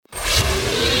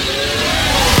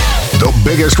The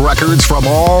biggest records from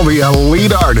all the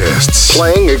elite artists.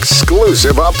 Playing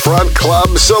exclusive upfront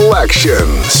club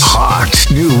selections. Hot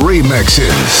new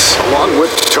remixes. Along with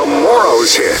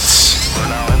tomorrow's hits. We're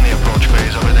now in the approach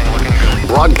phase. Everything looking good.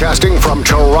 Broadcasting from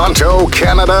Toronto,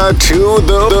 Canada to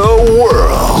the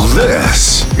world.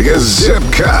 This is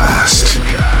Zipcast.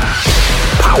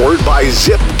 Powered by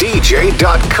ZipDJ.com.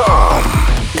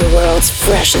 The world's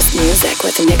freshest music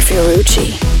with Nick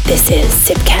Fiorucci. This is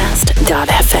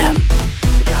Zipcast.fm.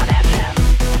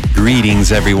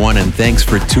 Greetings, everyone, and thanks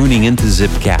for tuning into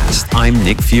Zipcast. I'm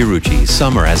Nick Fiorucci.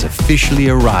 Summer has officially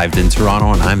arrived in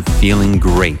Toronto, and I'm feeling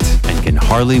great and can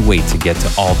hardly wait to get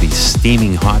to all these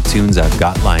steaming hot tunes I've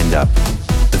got lined up.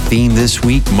 The theme this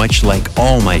week, much like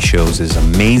all my shows, is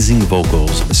amazing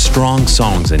vocals, strong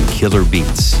songs, and killer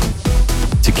beats.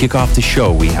 To kick off the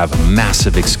show, we have a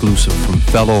massive exclusive from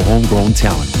fellow homegrown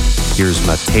talent. Here's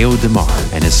Matteo De Mar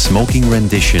and his smoking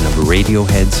rendition of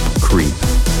Radiohead's Creep.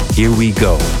 Here we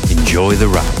go. Enjoy the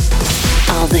ride.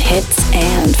 All the hits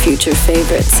and future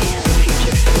favorites.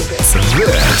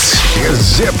 This is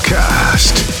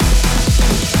Zipcast.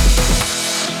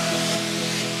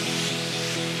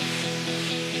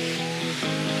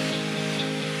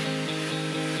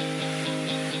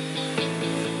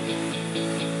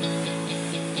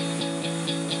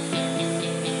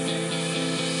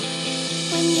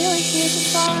 Here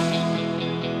before,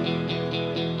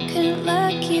 couldn't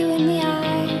look you in the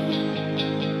eye.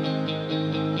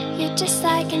 You're just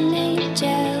like an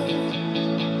angel.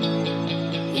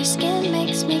 Your skin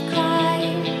makes me cry.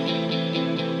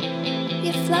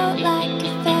 You float like a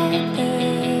feather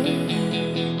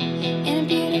in a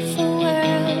beautiful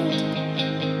world.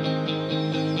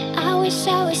 I wish I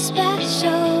was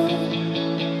special.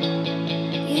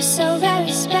 You're so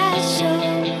very special.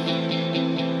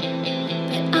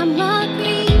 I'm a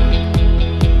creep,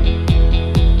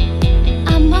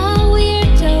 I'm a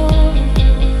weirdo.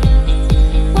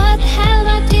 What the hell am I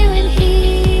doing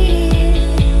here?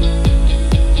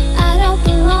 I don't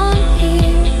belong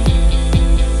here.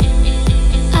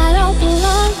 I don't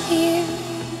belong here.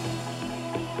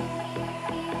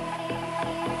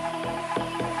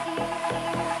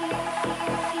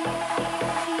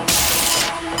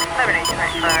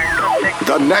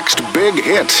 The next big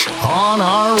hit on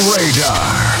our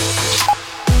radar.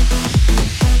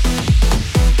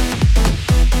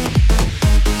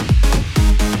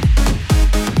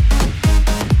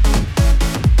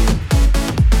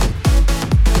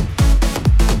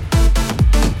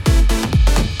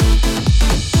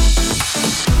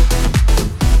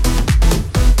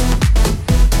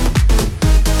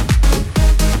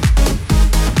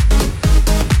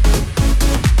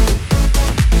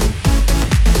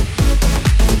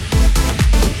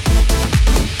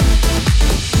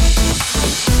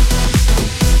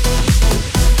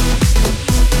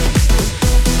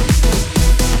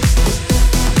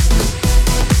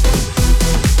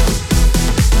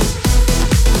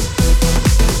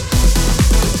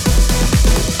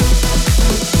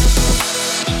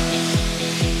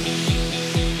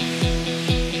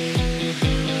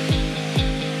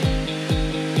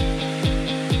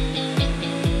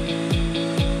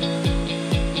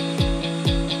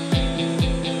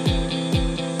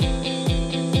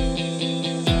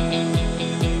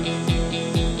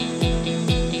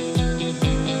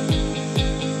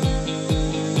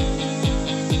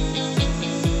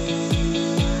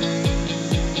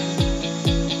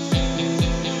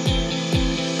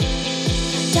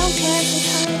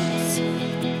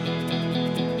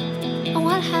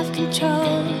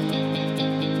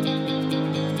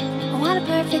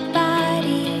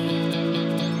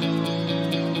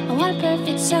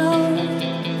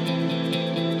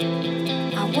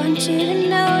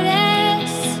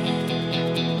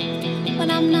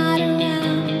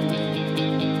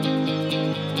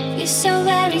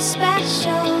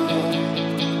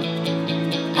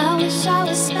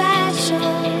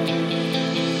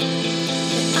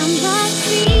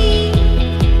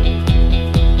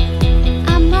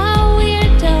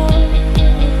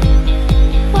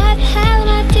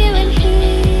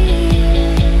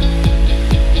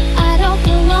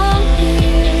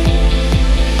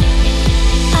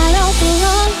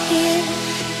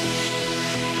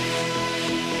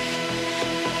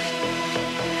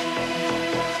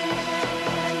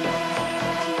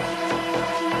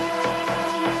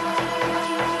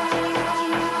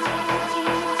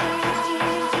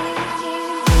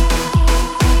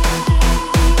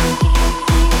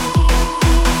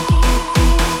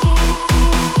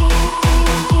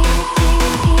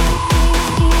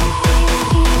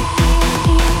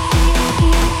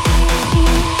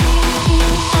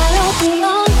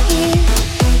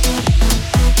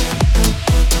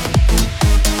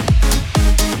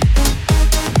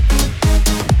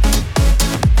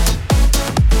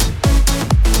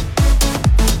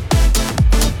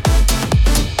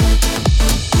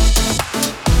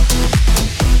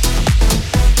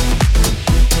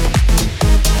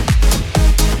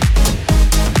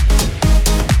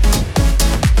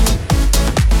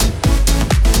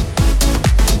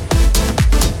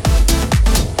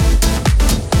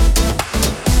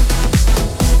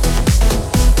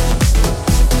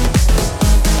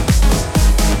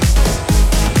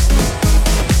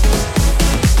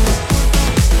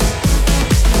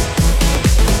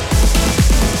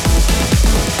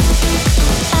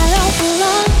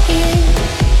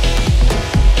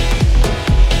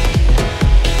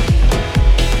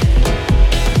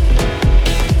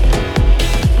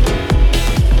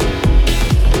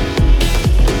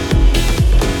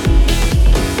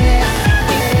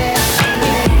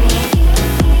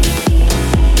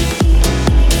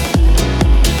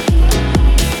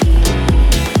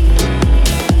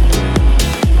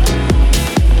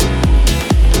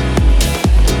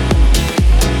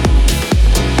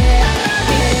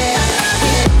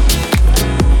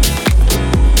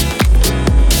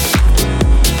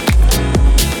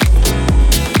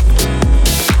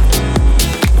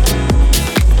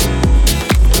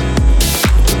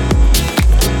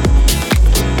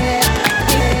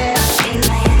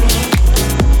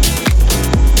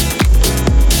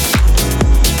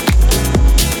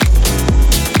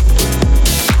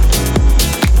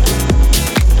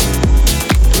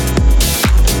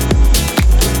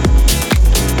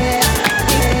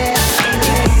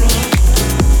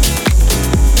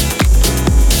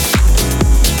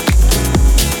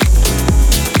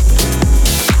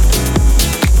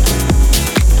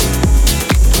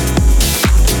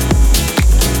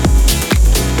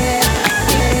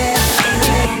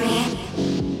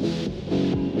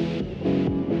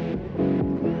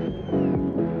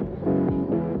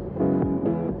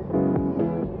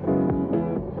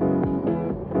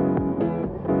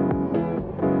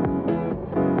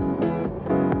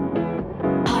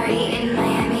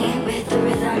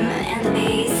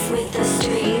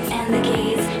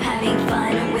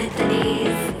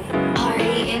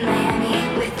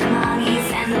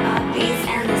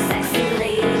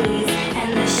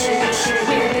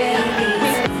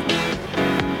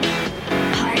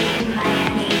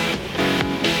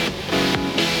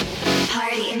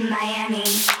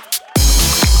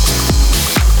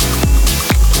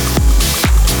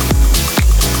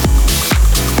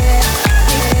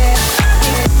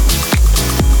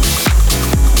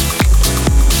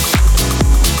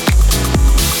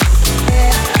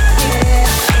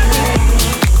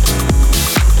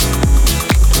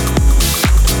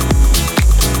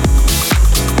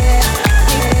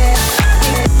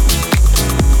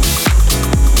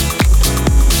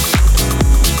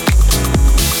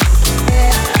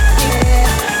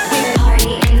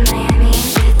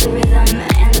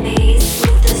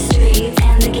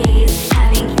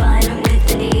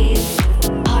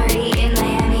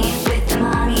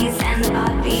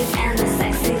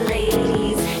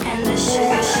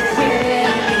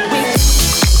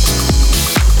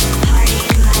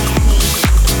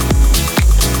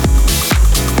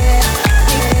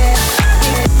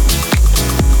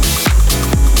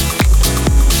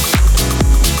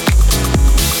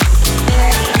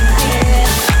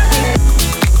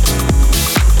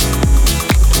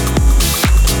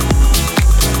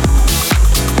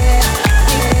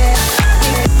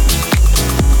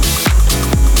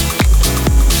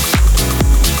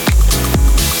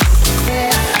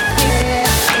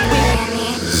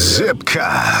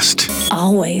 Zipcast.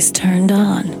 Always turned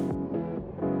on.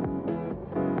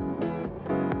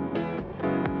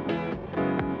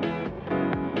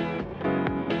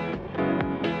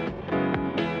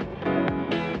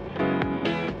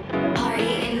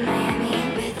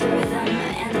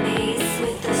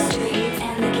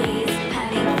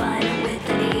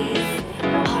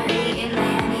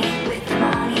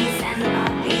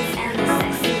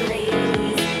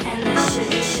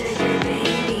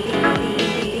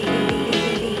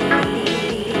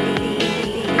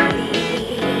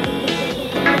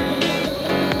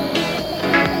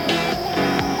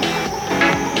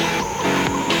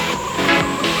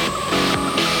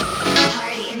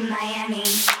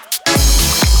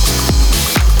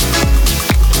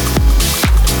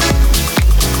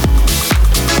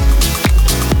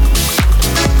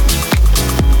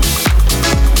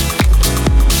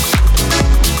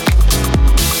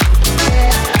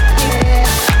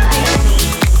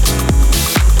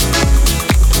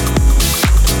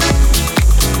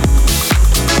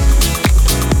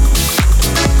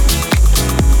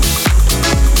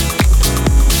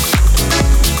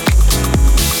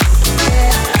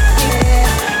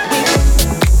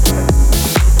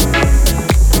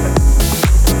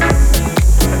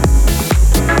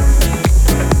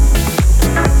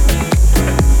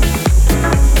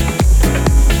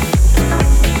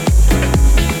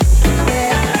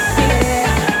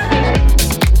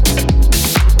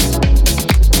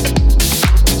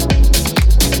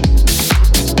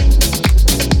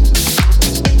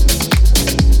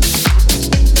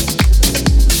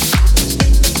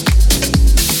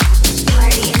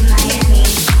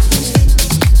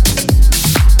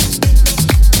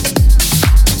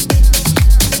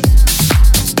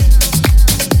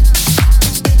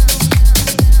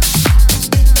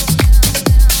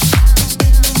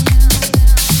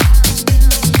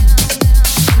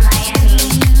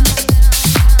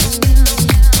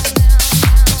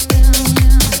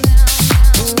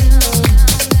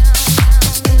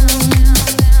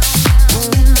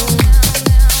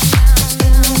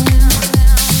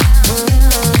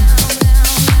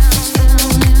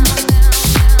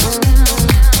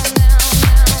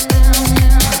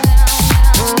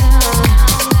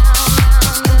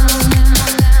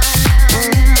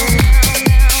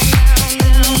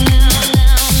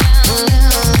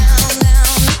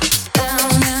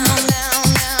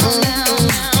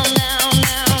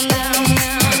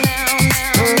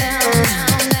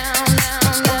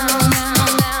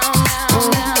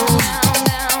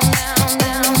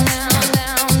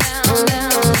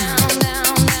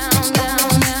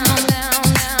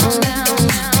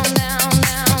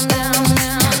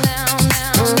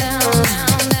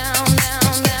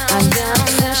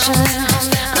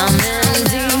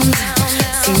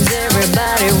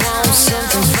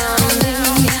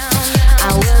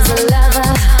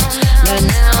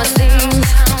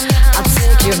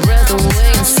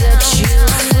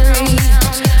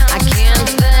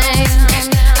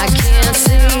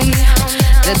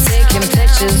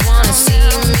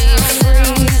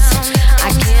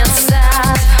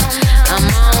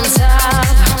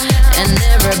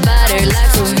 Everybody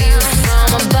likes a view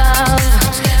from above.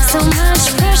 So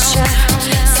much pressure.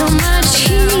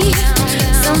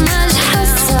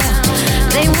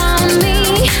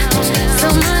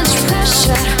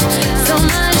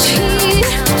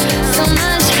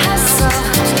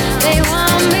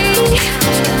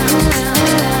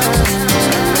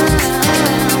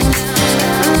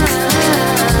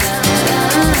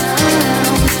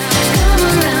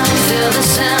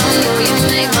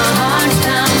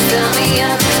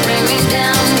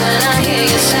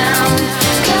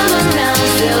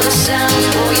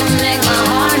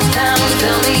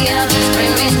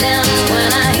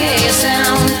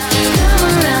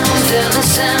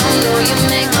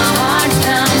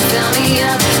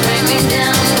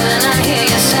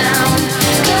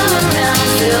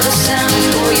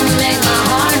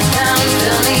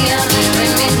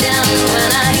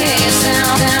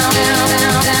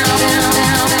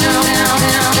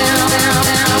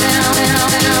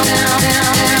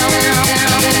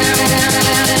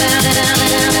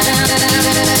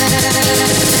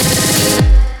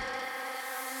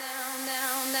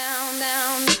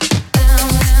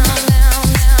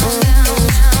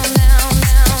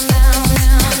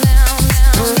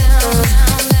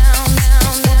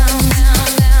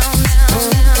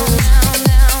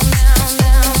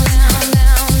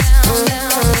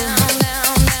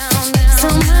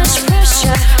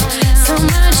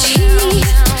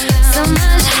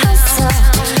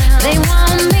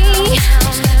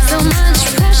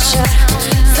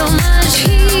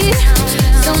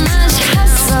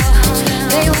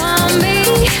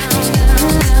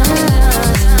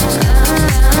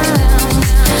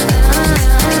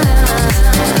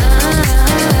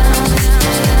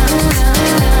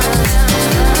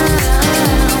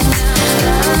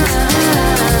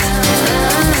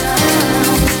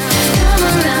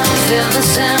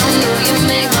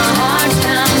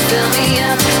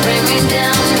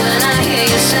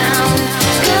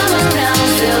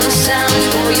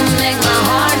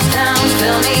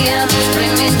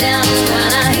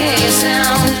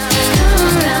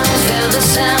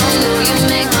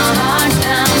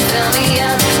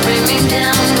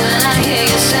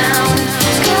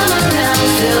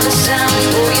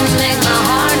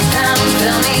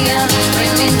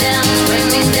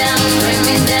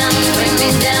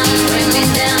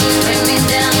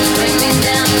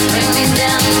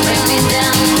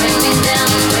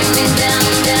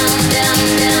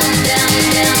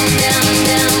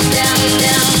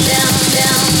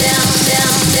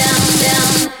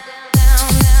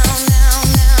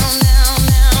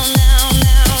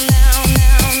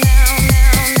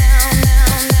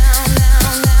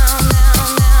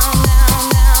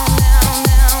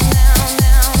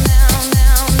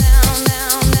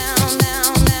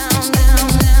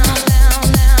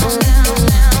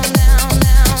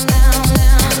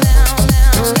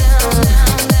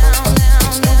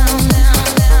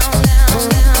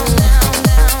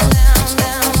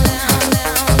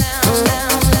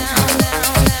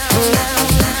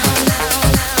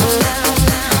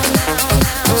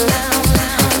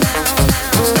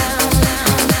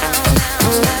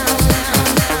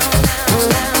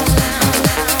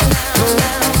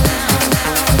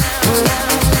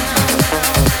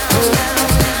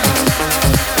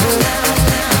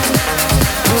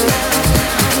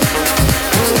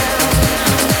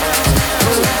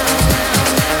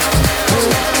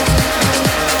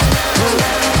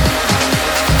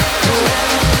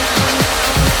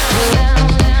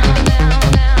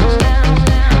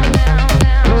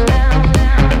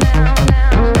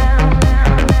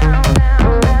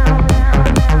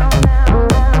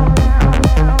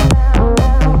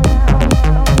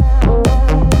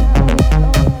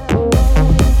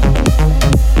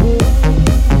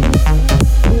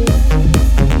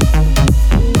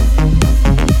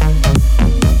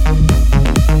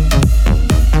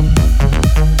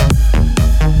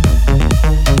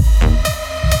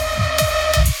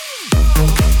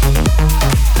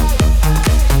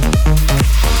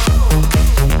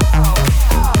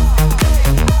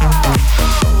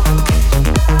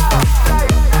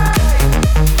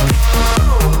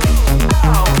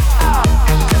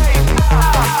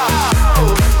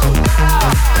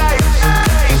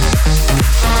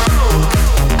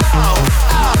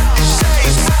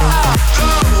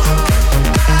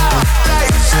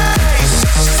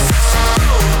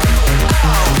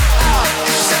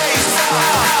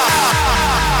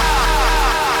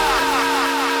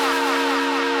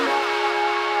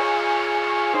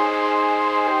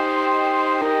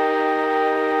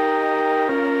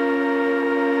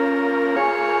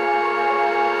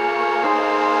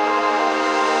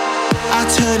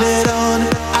 turn it on,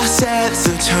 I set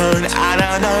the tone, and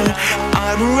I know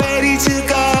I'm ready to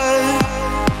go.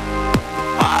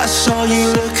 I saw you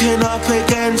looking up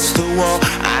against the wall,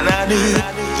 and I knew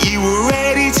you were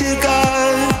ready to go.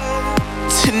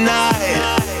 Tonight,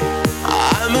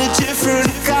 I'm a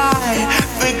different guy,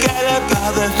 forget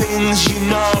about the things you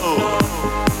know.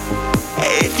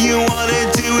 If you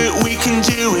wanna do it, we can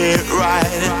do it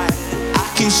right. I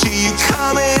can see you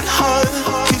coming home,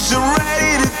 'cause I'm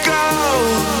ready to go.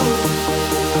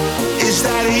 Is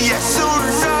that a yes or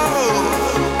a no?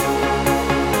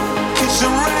 'Cause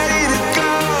I'm ready to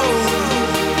go.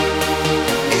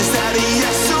 Is that a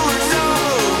yes or a no?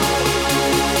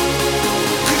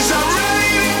 'Cause I'm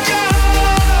ready to go.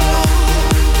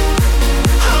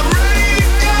 I'm ready to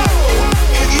go.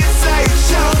 If you say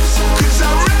so, 'cause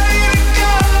I'm ready to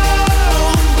go.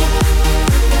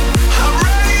 I'm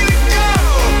ready to go.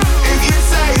 If you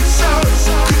say so,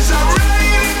 'cause I'm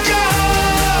ready to go.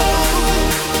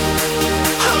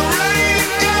 I'm ready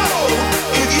to go.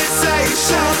 If you say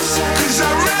so, 'cause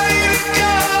I'm ready to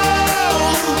go.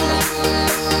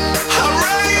 I'm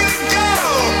ready to go.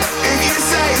 If you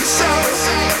say so.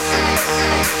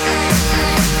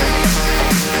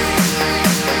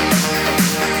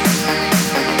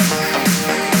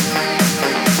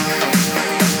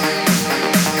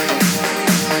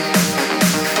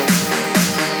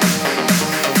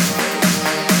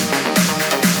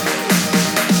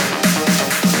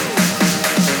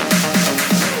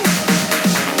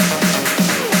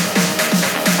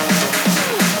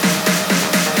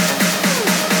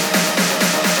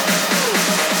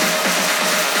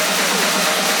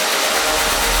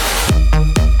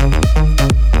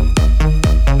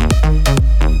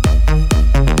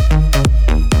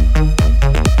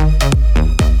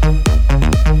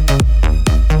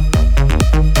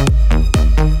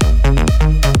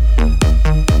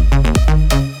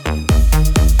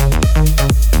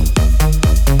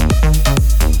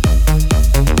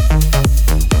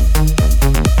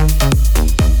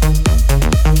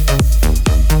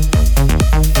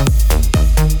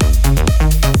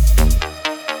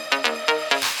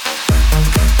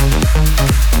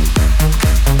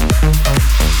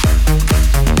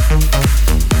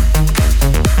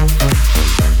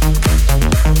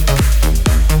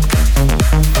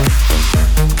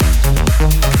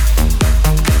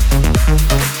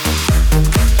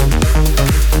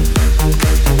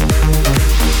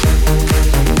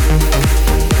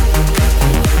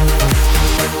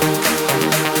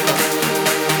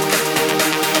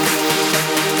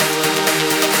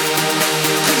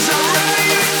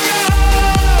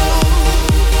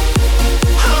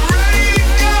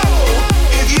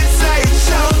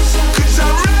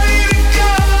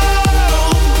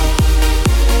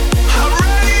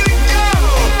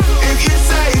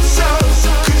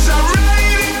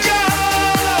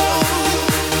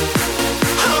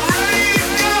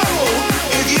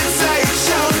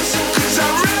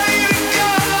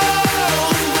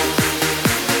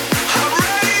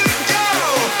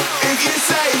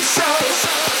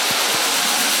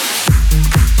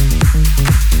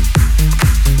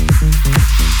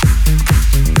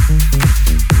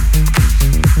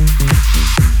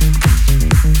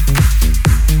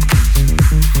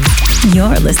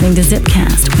 You're listening to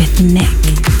Zipcast with Nick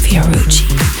Fiorucci.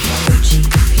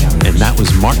 And that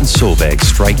was Martin Solveig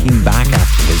striking back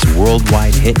after his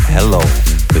worldwide hit Hello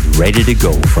with Ready to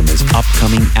Go from his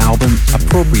upcoming album,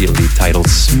 appropriately titled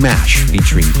Smash,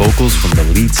 featuring vocals from the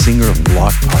lead singer of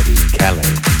Block Party, Kelly.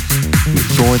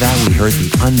 Before that, we heard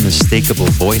the unmistakable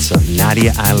voice of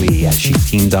Nadia Ali as she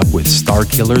teamed up with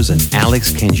Starkillers and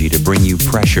Alex Kenji to bring you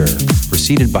Pressure,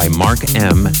 preceded by Mark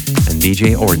M. and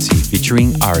DJ Ortzi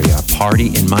featuring Aria, Party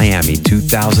in Miami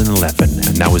 2011,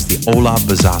 and that was the Olav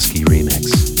Bazoski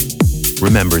remix.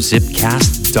 Remember,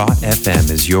 zipcast.fm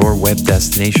is your web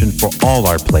destination for all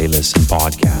our playlists and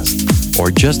podcasts, or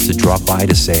just to drop by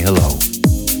to say hello.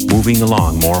 Moving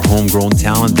along, more homegrown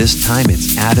talent. This time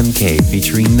it's Adam K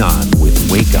featuring Nan with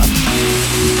Wake Up,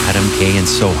 the Adam K and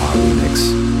Soha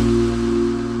remix.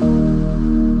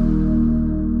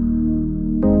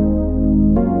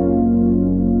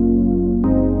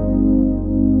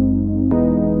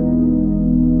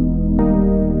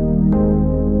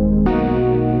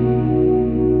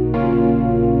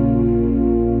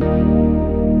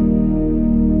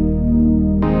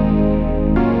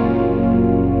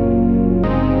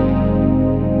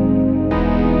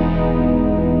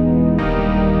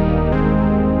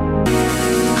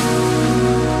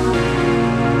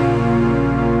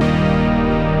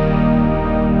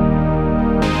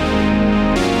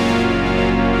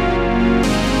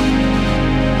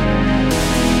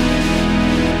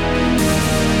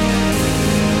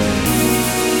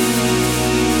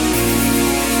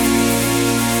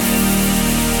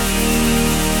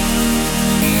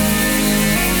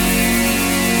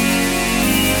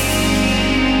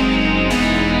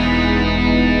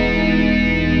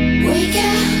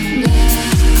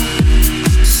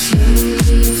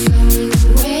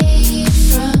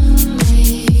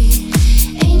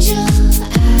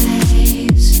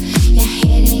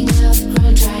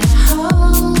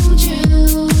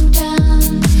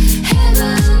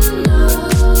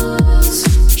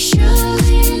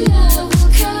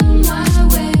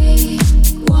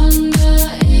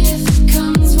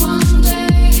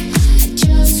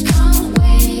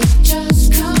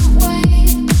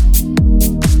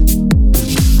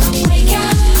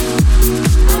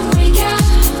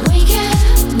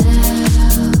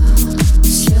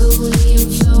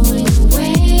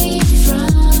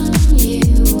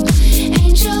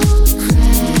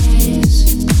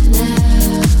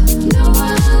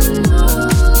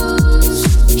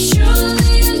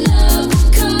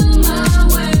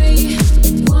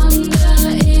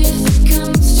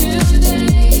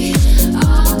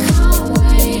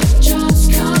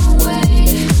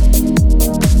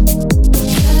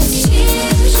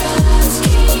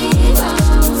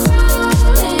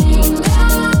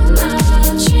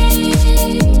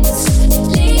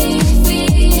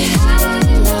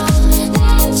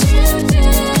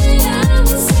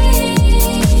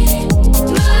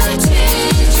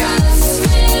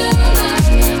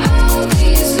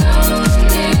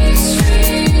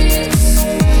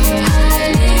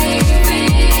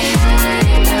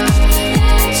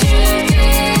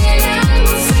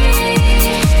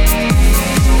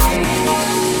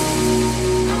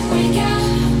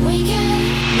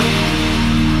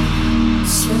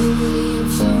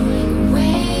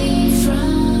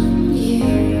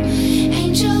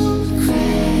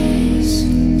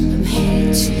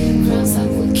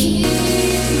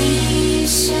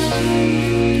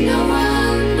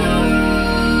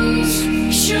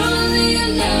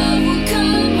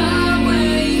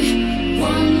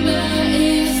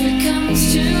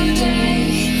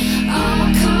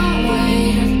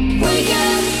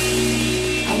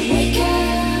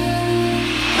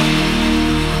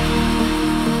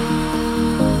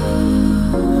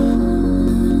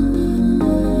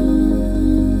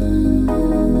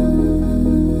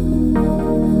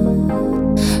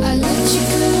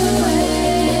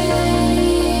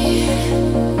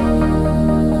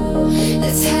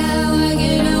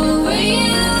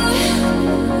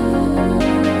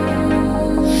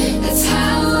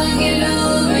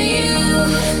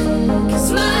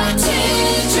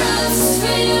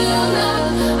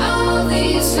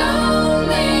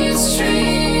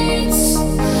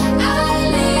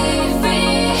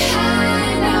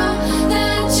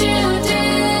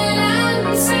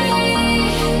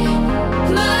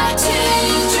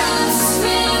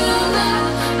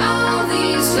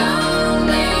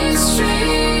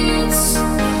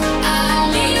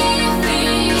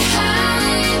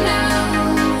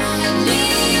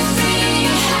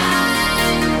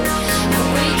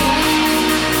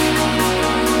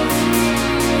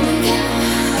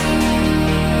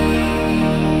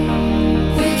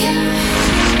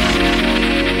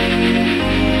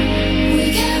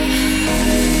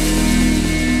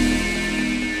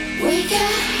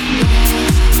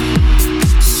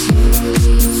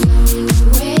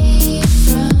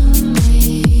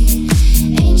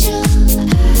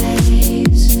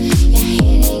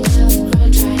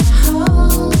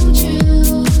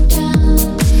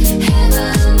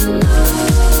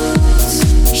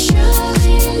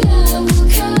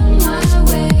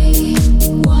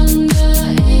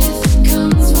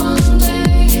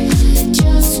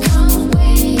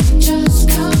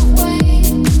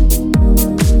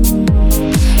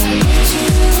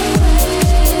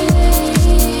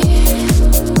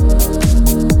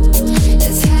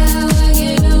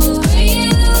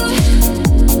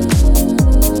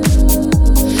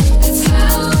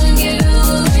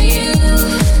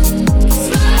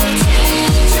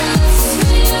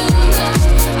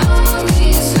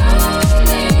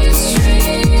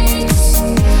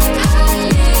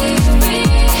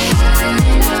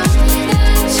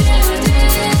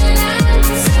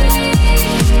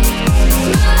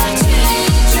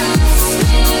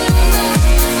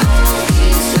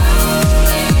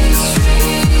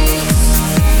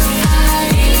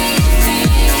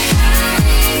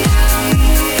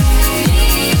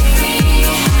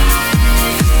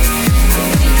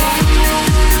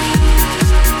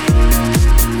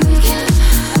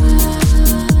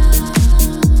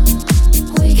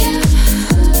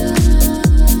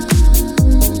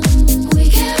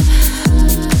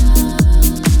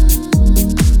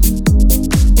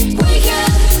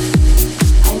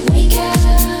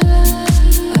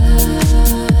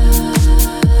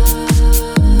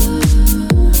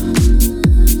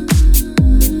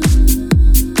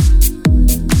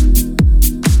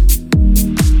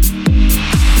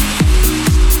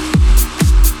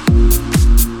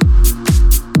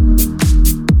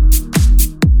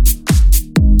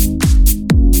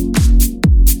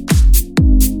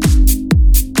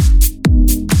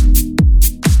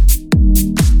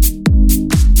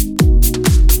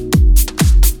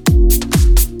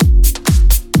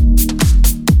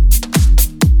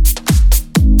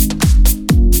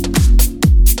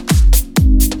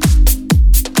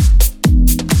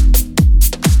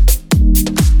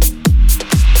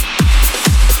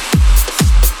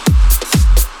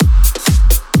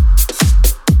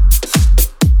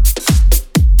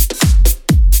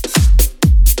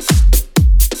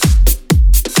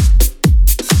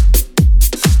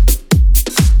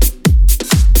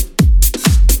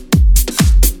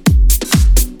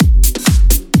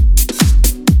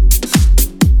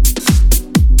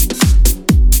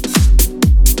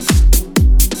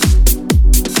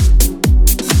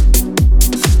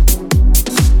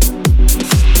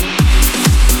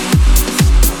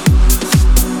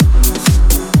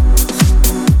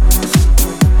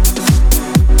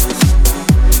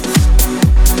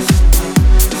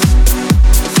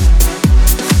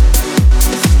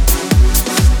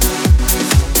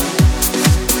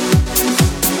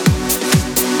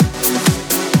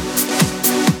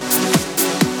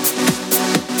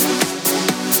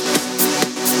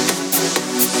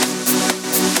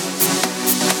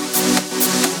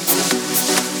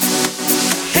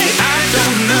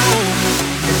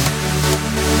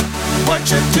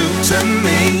 you do to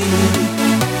me.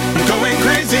 I'm going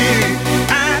crazy,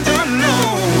 I don't know,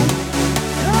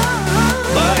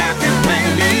 but I can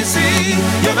plainly see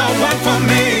you're the one for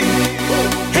me.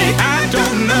 Hey, I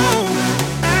don't know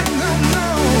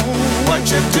what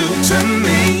you do to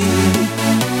me.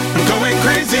 I'm going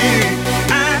crazy,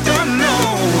 I don't know,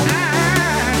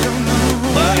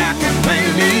 but I can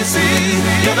plainly see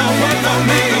you're the one for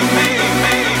me.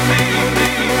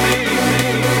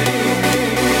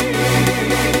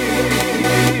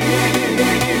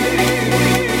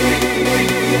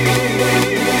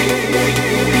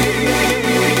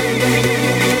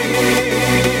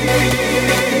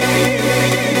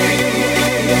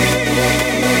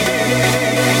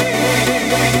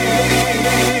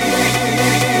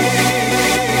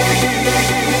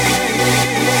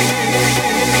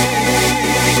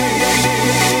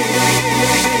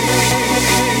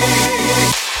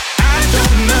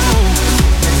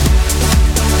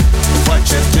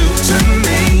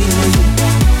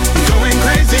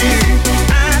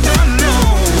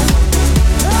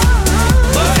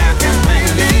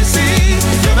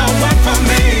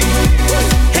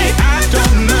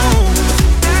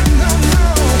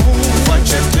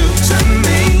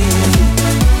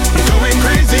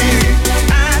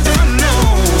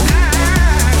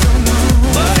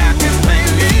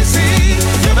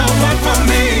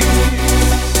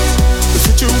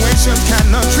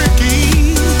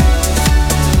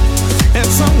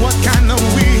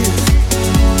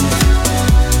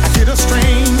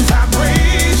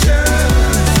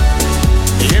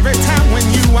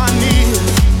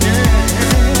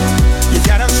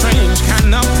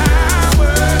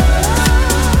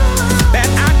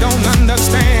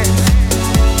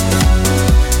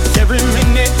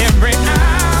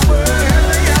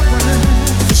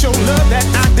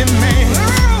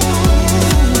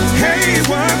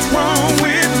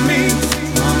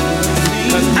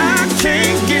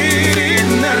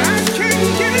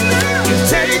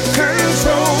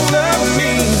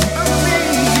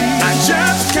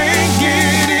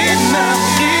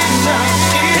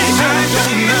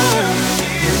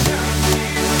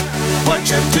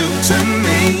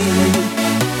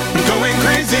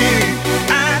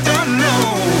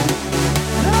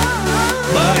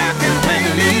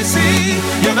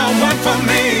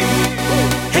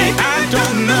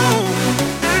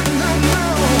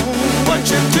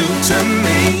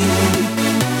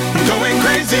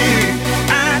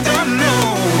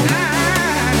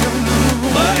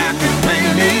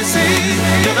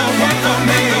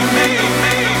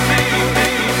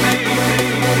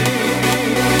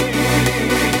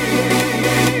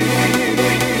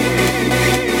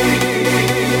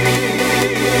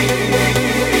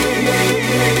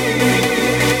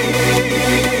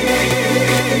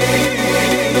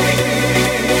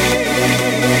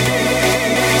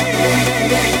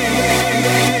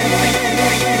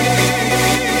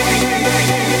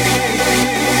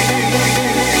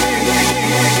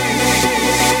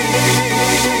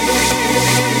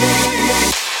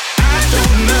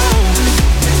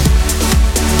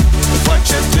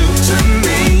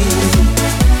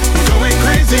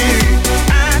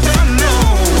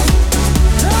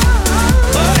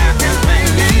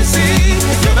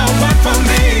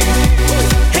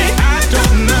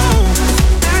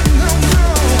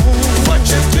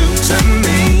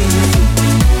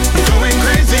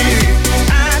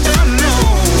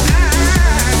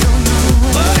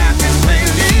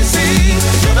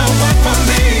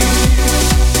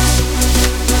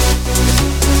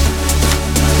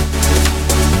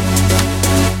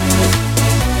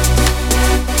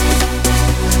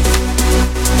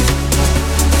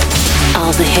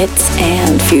 Hits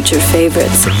and future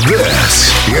favorites.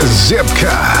 This is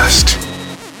Zipcast.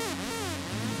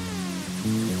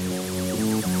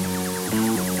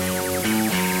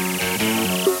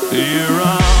 You're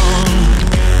on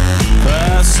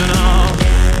personal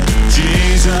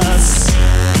Jesus.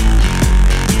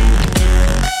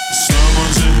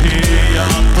 Someone to hear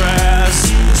your prayers.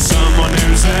 Someone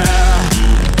who's there.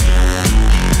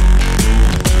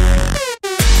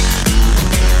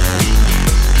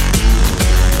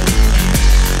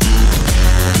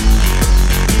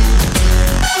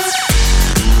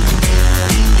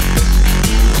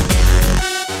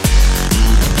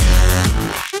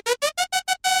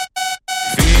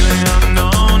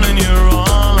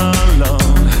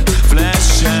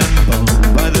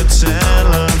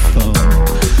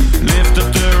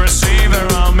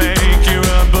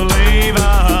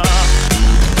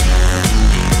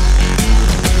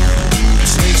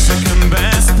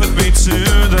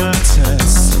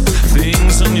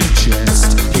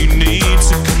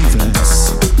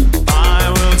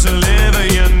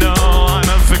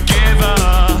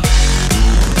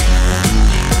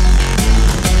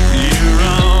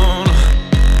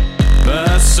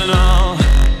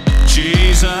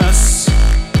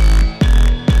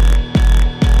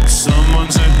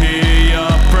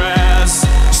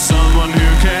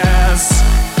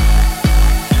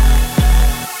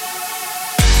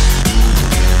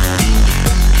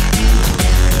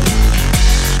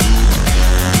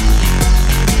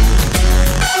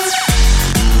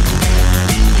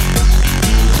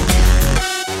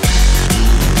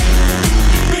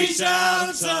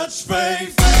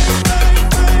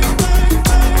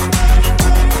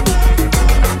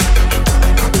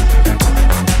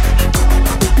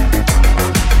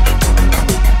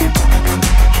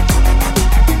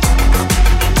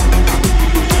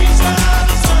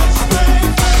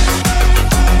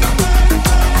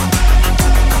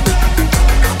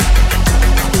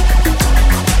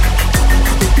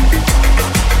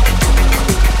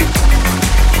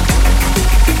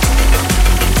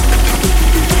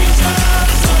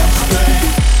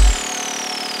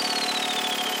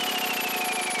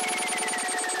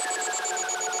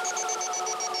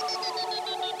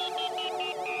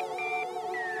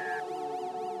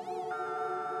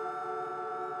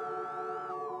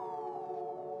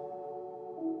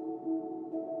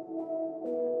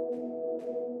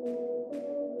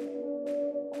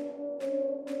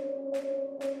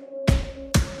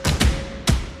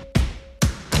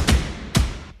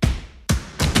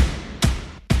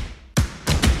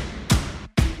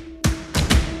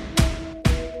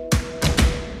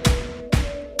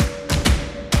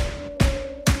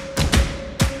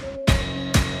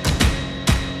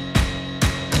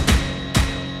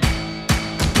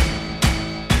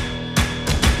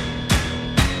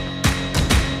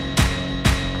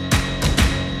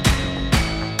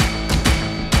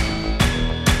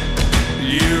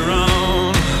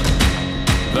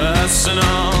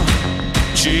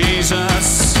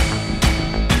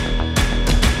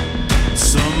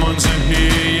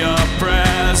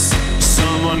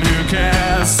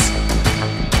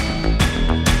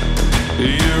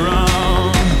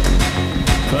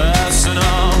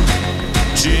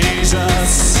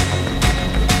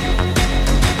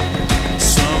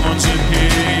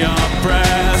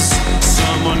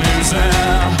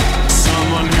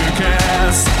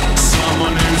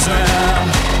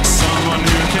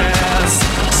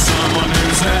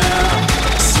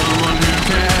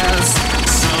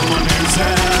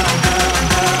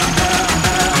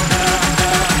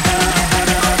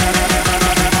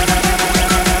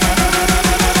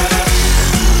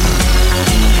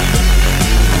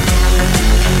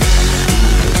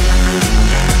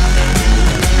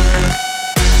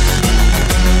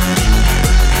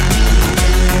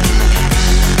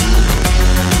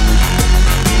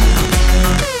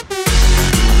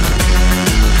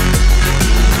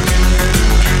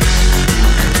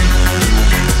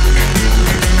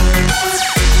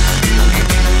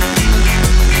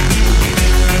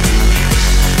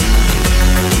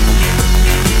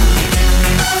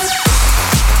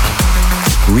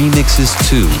 Mixes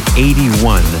 2,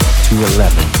 81 to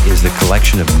 11 is the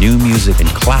collection of new music and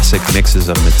classic mixes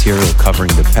of material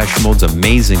covering Depeche Mode's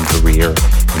amazing career,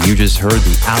 and you just heard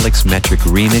the Alex Metric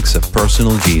remix of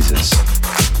Personal Jesus.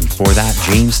 Before that,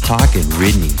 James Talk and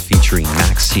Ridney featuring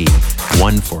Max C,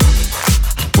 One For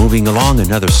Me. Moving along,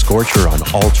 another scorcher on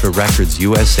Ultra Records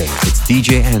USA. It's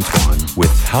DJ Antoine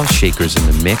with House Shakers in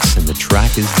the mix, and the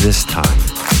track is This Time.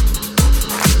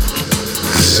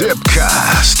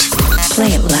 Zipcast.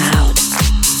 Play it loud.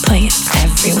 Play it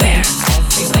everywhere.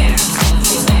 Everywhere.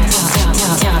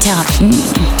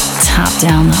 Top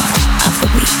download of the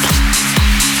week.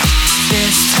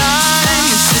 This time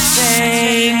you should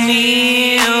take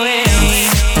me away.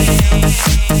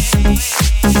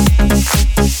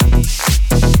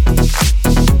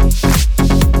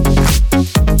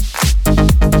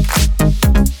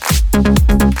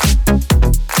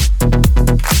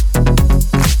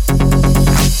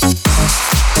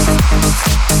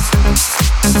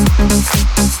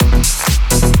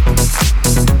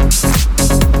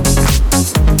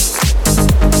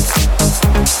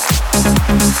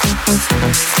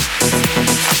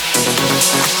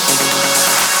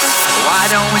 Why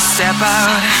don't we step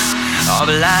out of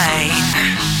line?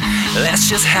 Let's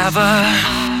just have a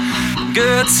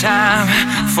good time.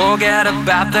 Forget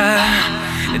about the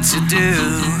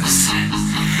to-dos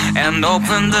and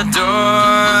open the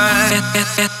door.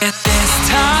 This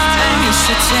time you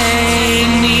should take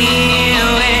me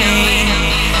away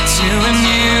to a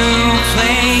new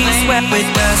place where we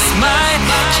just might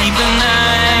keep an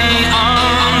eye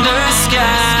on the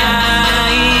sky.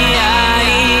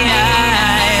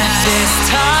 This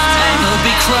time we'll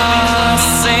be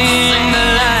crossing the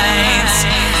lines.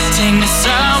 Take me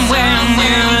somewhere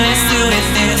new. Let's do it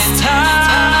this time.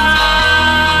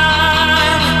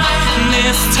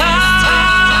 This time.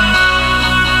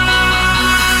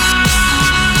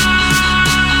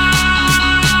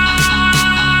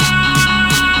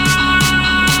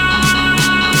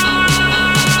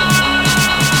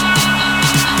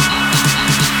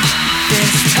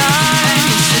 This time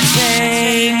you should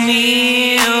take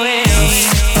me away.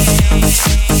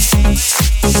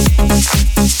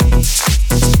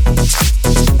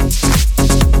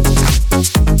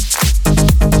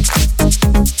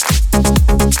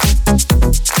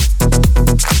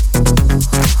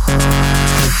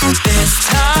 This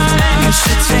time you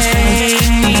should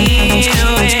take me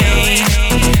away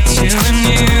to a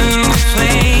new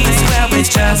place where we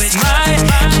just might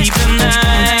keep an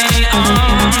eye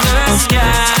on the sky.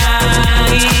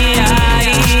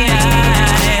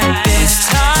 This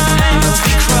time we'll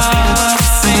be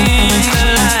crossing the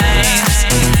lines.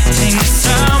 Take me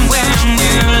somewhere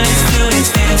new. Let's do it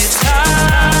this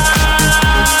time.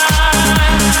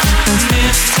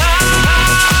 This time.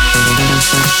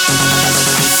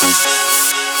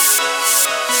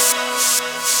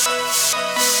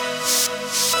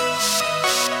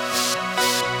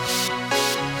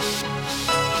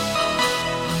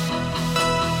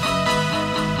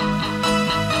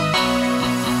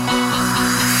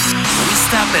 We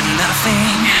stop at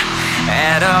nothing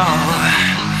at all.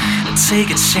 Take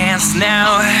a chance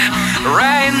now,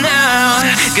 right now.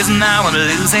 'Cause now I'm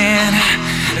losing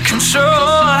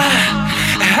control.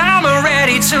 I'm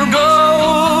ready to go.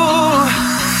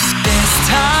 This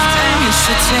time you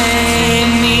should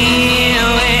take me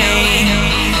away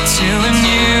to a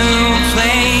new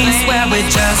place where we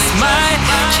just might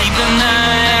keep an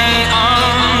eye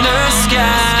on the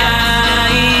sky.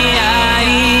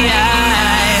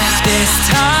 This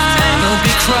time we'll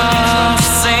be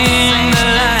crossing the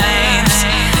lines.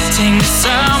 Take me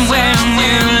somewhere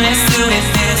new. Let's do it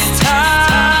this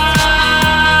time.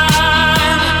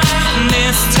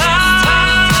 This time.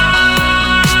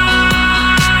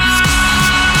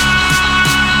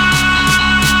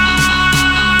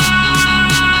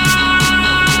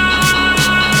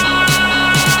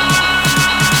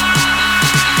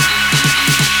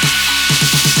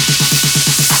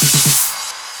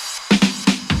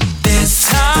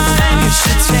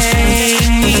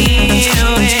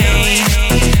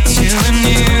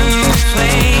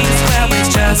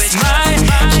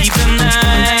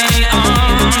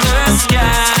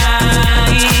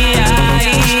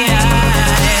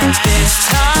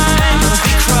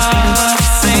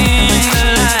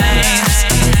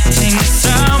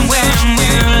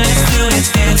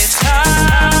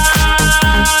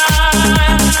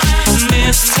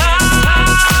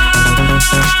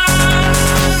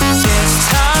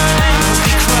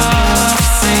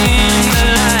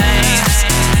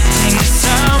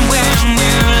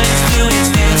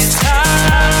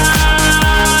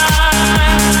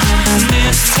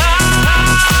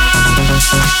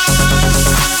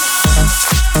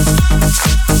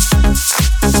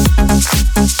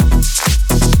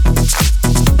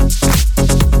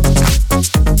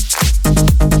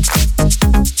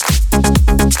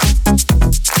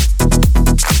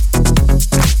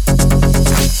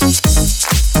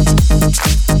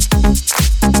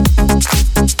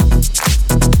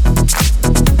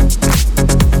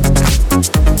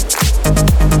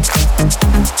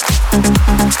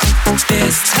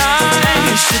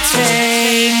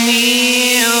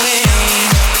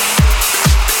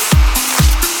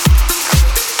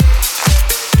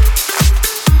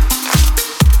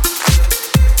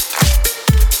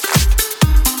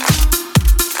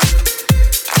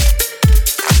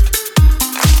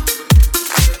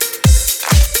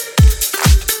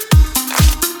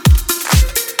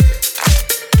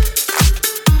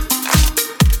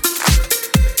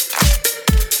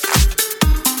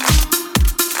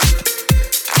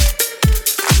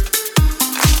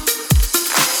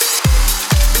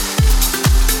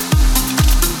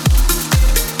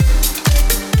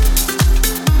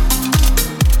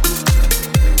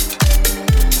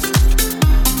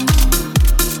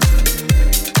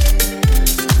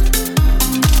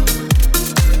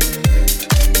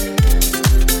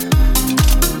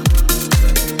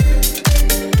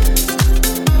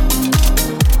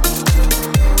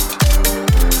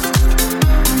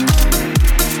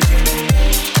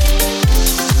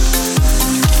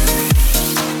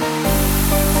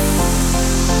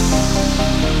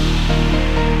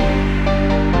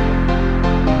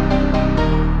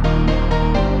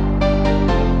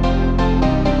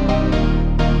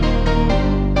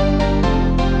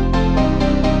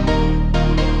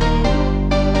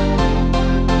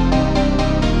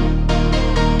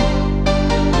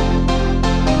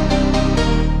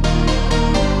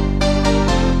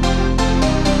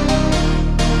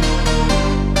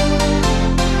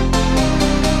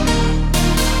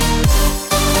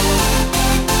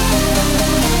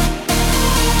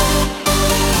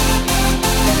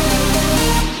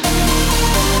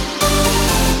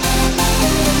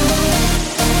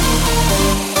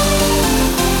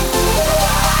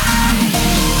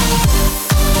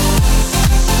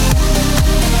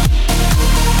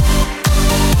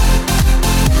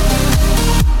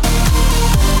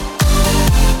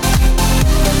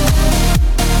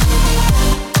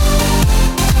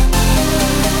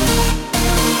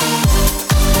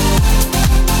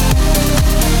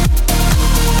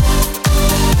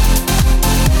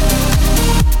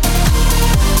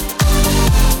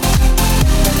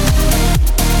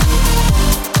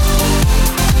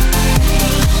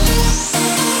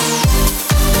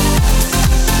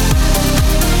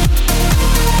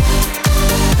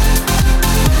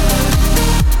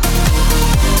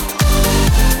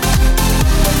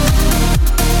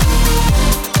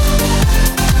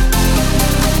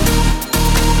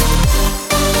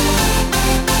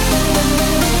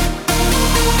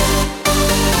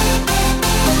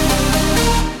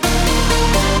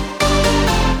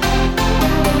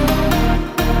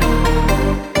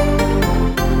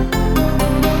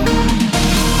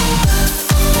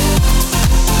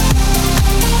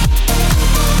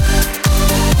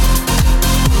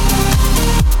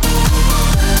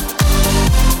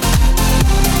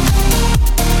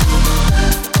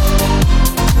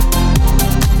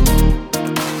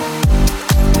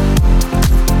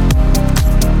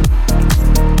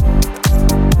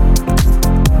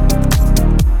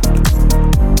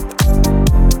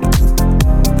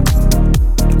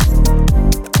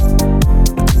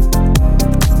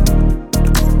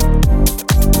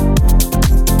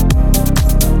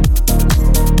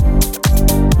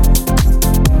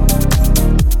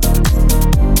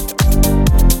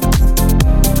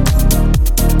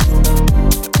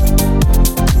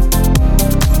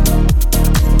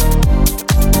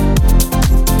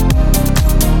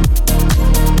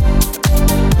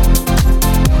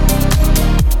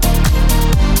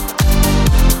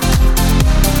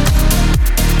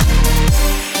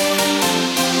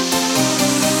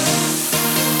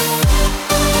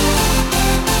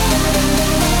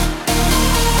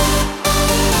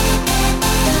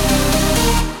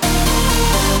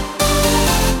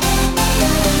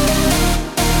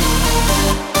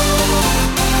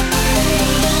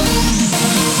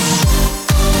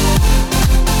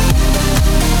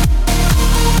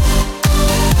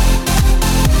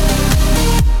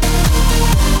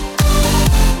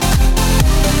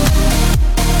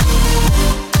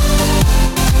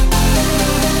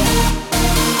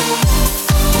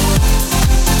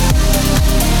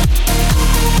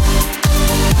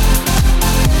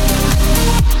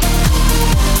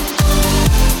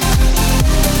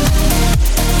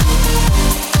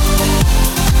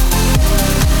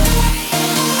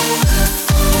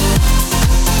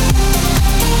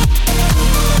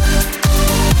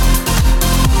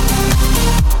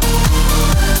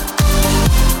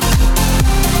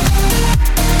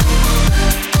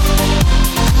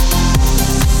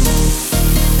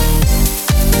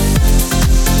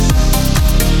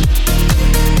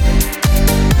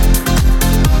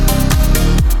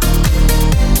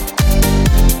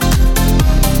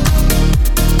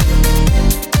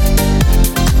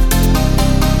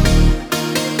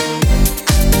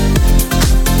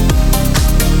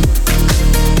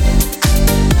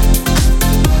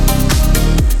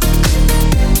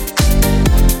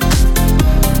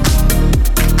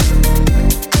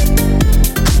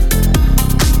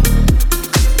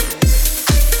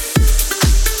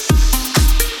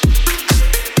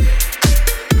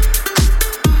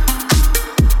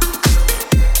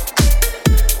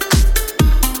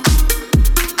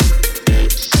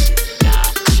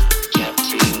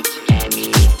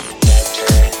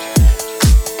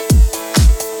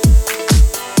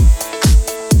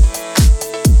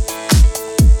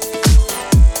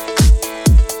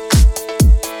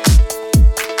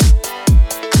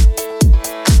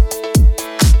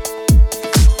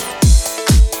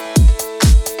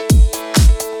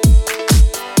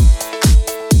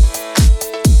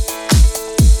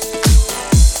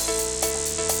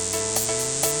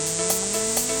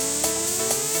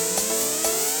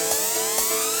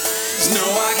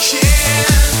 Getting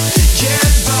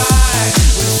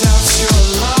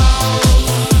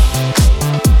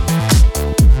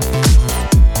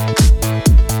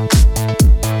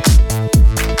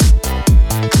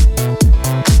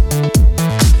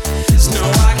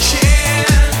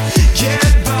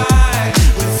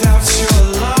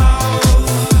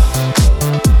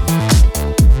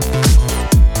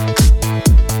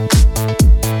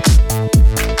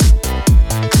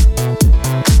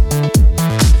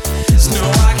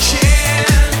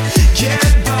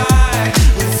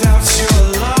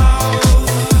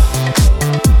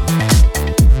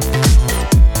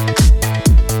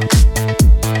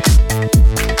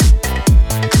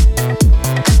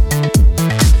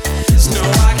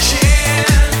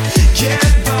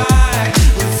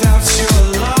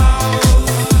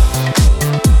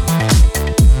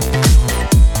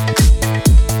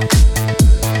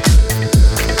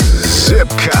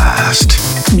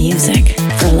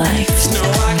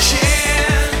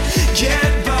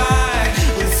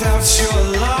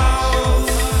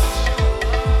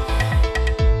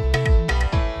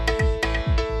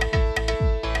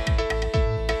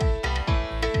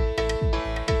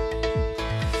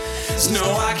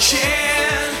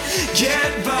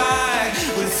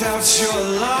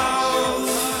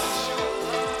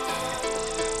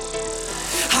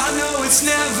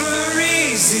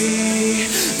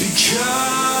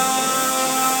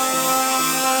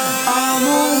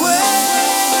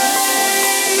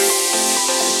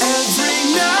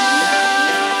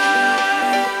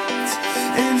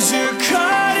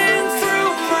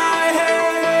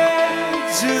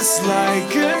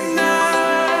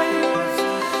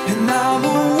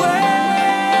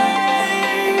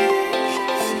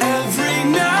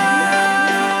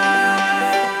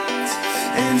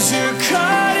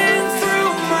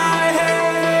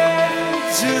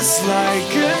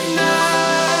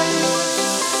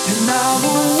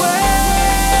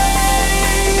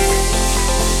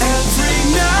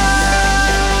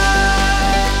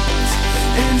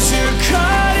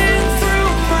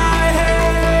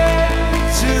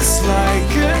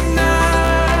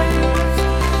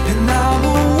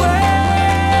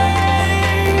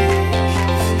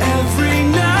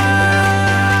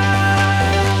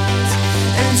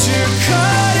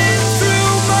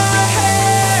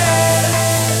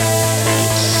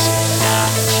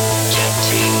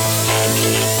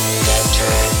any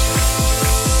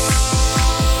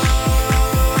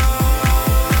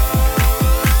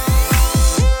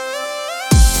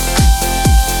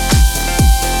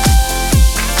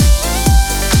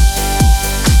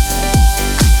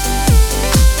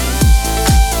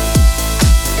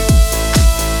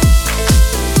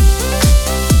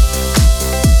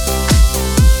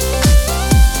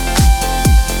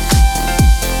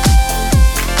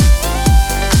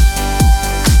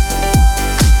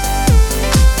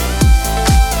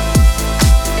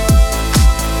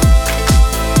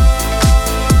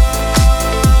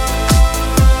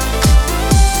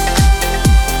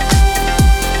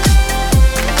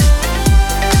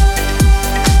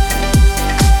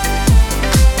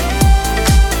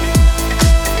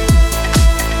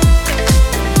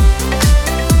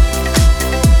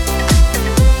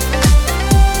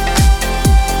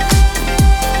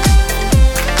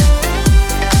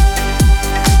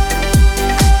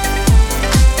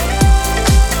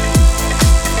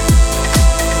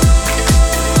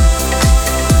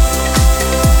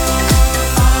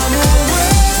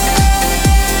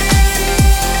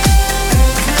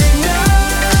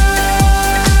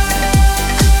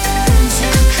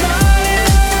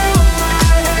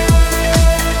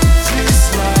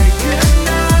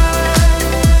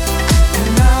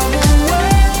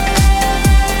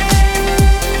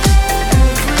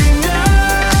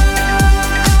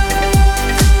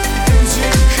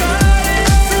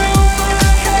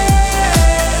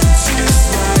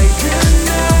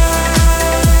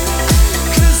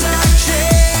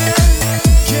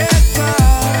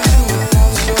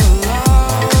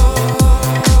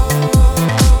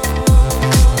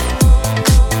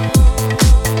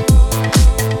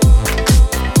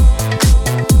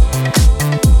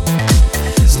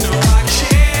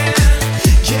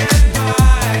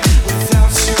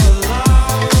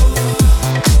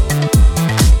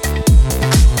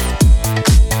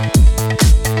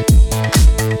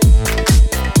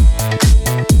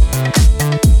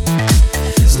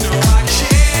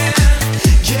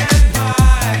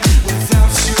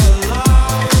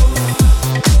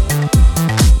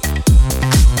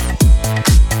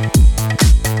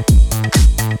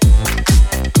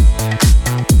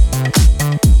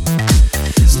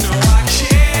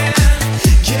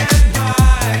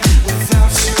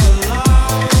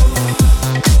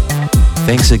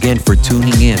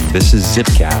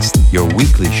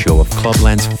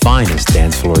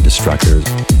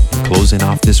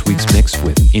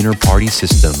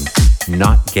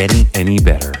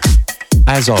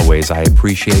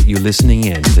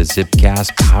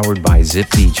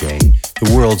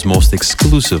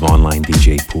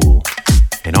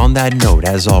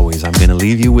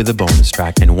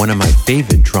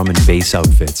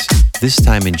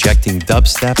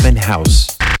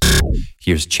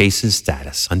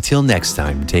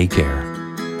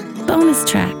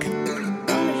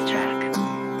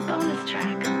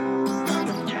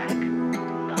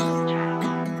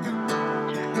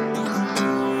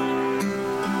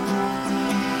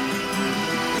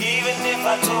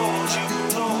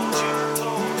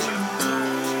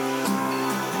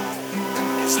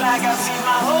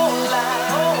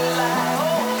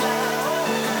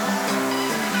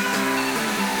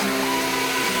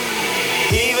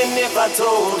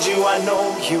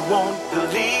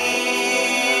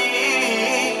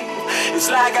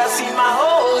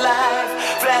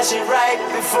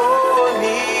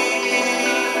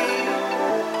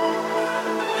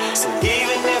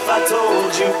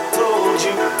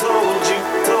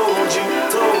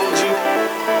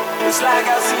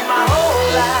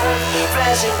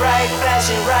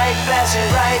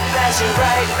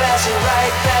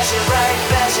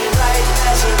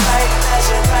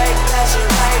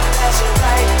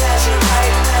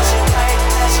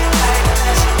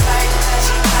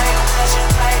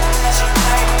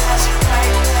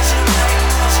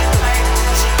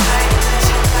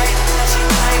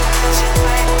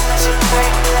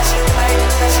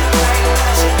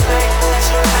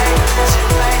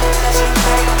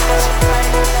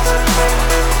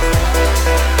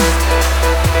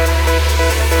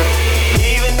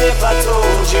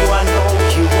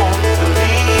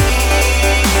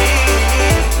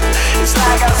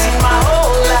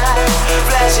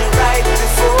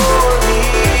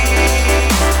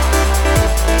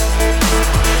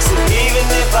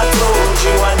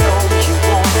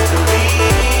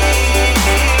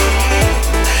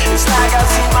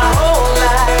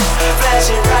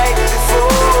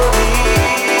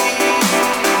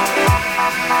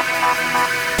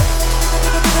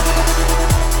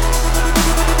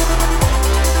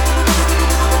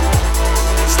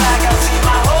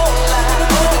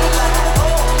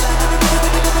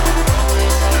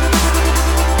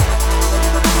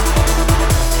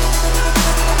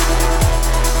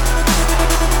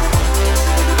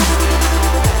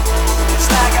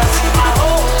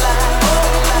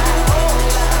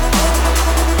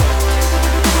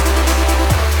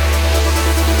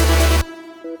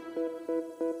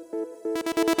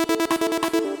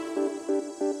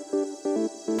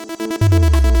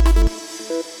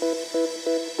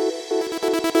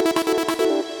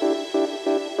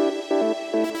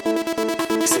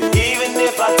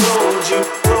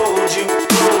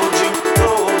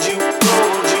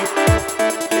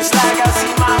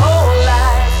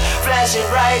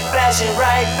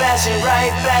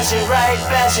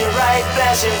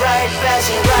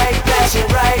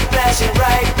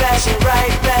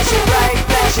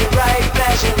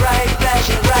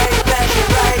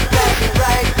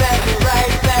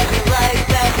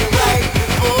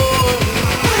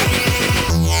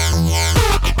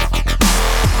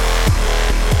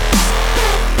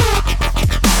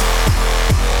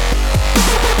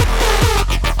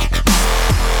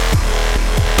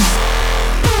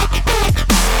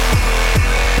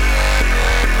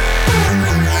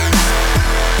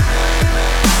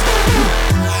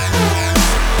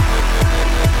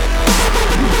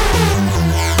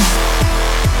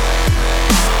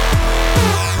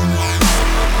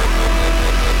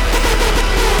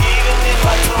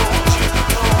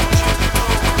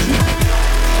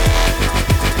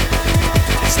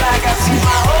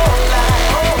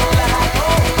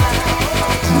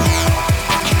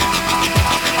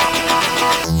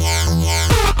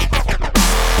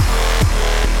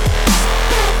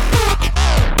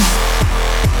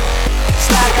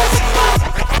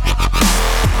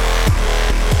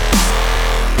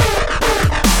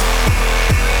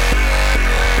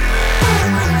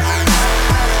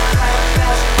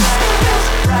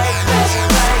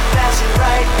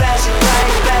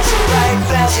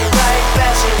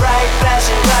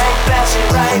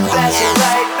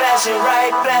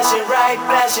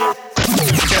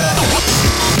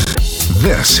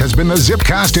This has been the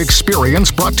Zipcast experience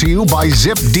brought to you by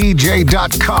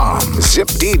ZipDJ.com.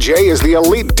 ZipDJ is the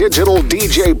elite digital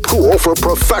DJ pool for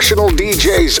professional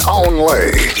DJs only.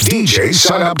 DJs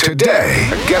sign up today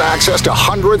and get access to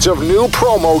hundreds of new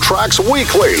promo tracks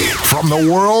weekly from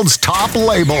the world's top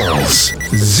labels.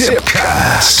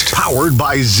 Zipcast, powered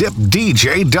by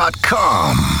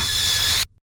ZipDJ.com.